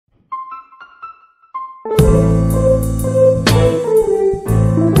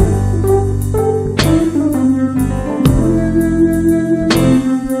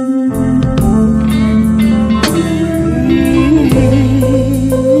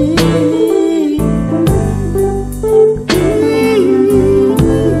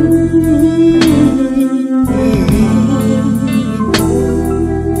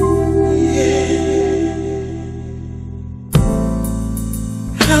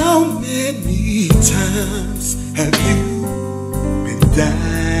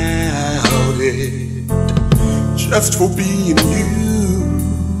Just for being you.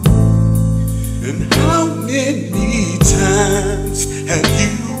 And how many times have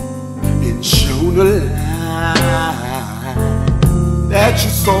you been shown a lie that you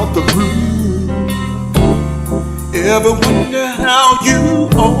saw through? Ever wonder how you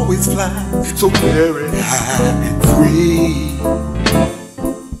always fly so very high and free,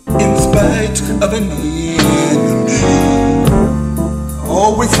 in spite of an enemy,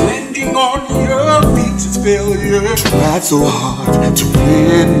 always landing on your feet? Failure. Tried so hard to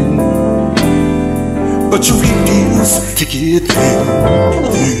win, but you refuse to give in.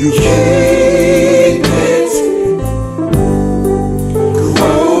 You keep it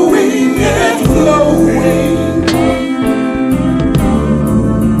growing and flowing,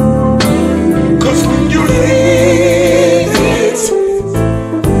 'cause when you leave it,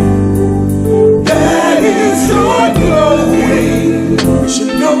 that is your knowing. You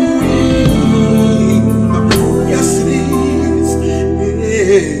should know it.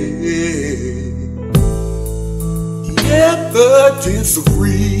 Evidence of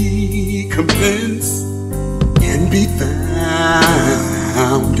recompense can be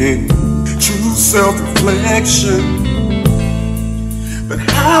found in true self-reflection. But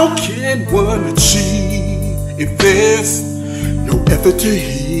how can one achieve if there's no effort to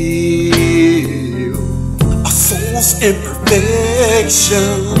heal a soul's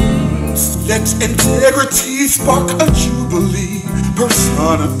imperfections? Let integrity spark a jubilee,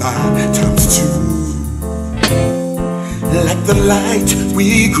 personified times two. Like the light we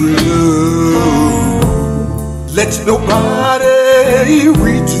grew. Let nobody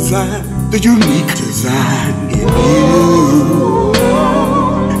redesign the unique design in you.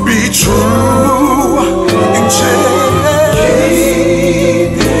 Be true and keep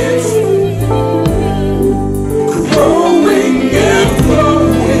it growing and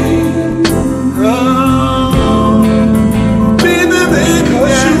flowing. Baby,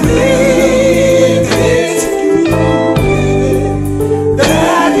 because you need it.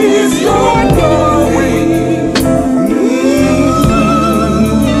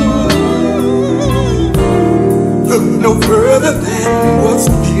 Look no further than what's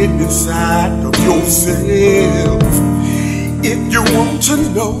hidden inside of yourself. If you want to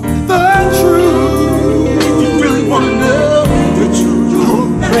know the truth, if you really want to know the truth,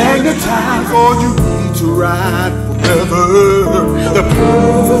 magnetize all you need to ride forever. The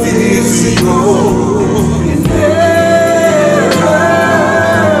proof is yours.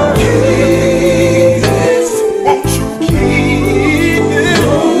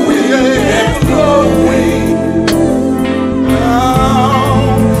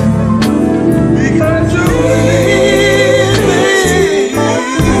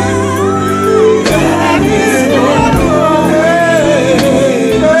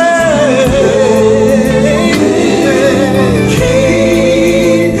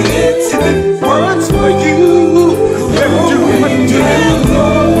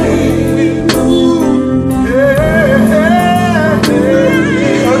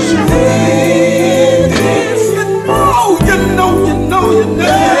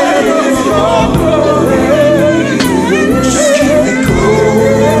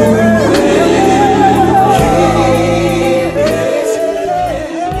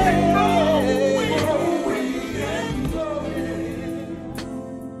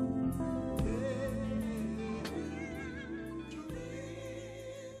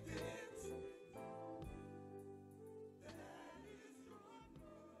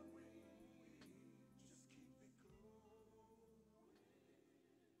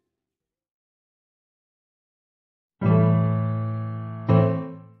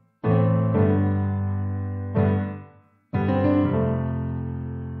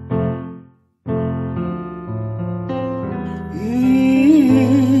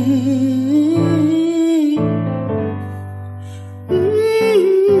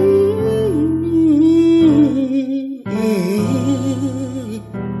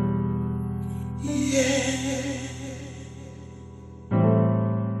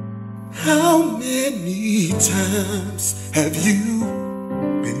 How many times have you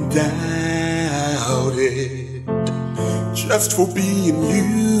been doubted? about it just for being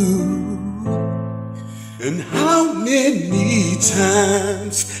you. And how many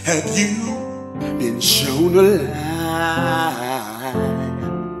times have you been shown a lie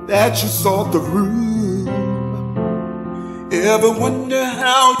that you saw through? Ever wonder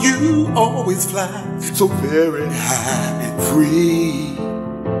how you always fly so very high and free,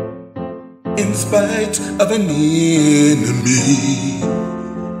 in spite of an enemy?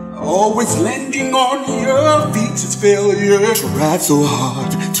 Always landing on your feet is failure. Tried so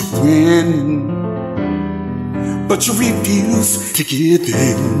hard to win, but you refuse to give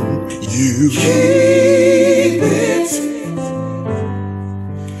in. You keep it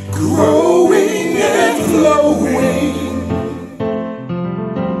growing and flowing,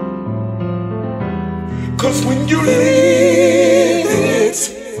 'cause when you leave it,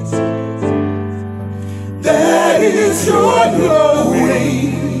 that is your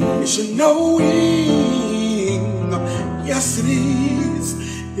knowing. It's your knowing. Yes, it is.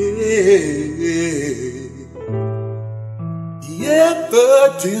 The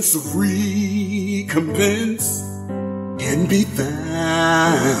evidence of recompense can be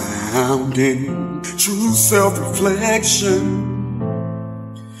found in true self-reflection.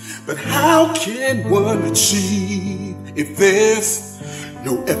 But how can one achieve if there's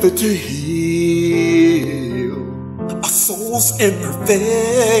no effort to heal a soul's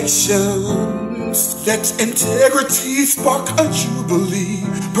imperfections? Let integrity spark a jubilee,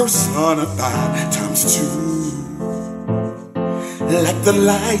 personified times two. Like the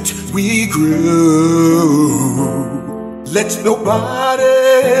light we grew. Let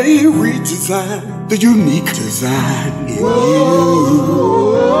nobody redesign the unique design in you.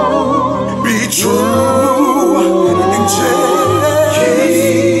 Be true and just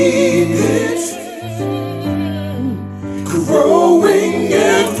keep it growing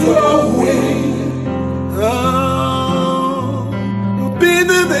and flowing. Oh,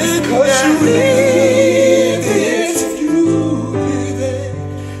 baby, because you live it,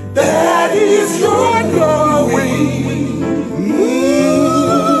 that is your knowing.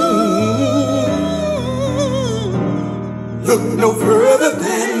 Look no further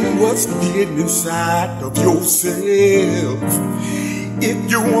than what's hidden inside of yourself. If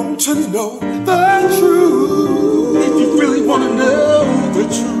you want to know the truth, if you really want to know the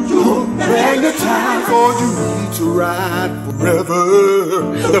truth, magnetize all you need to ride forever.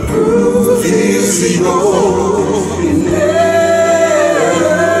 The proof is yours.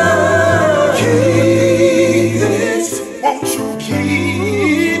 Keep it, won't you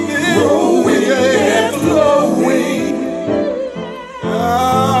keep it growing and flowing?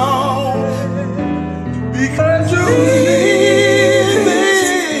 Because you live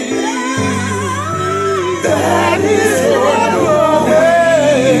it, that is your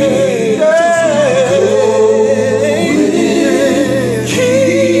knowing.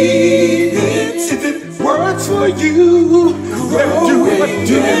 Keep it, if it works for you,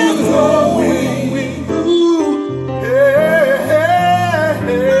 growing and flowing.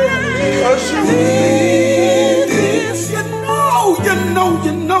 Because you live it, you know.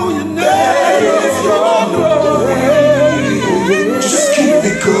 That is your knowing. Just keep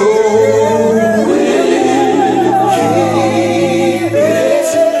it going. Keep it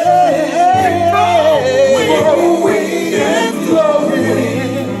growing and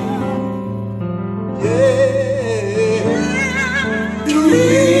flowing. Yeah. You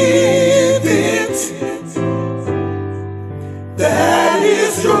live it. That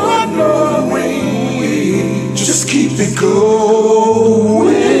is your knowing. Just keep it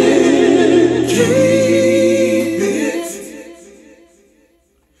going. Keep it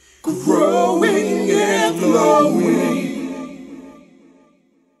growing and flowing.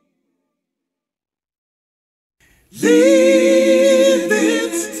 Live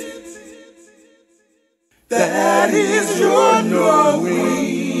it, that is your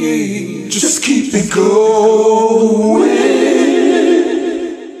knowing. Just keep it going.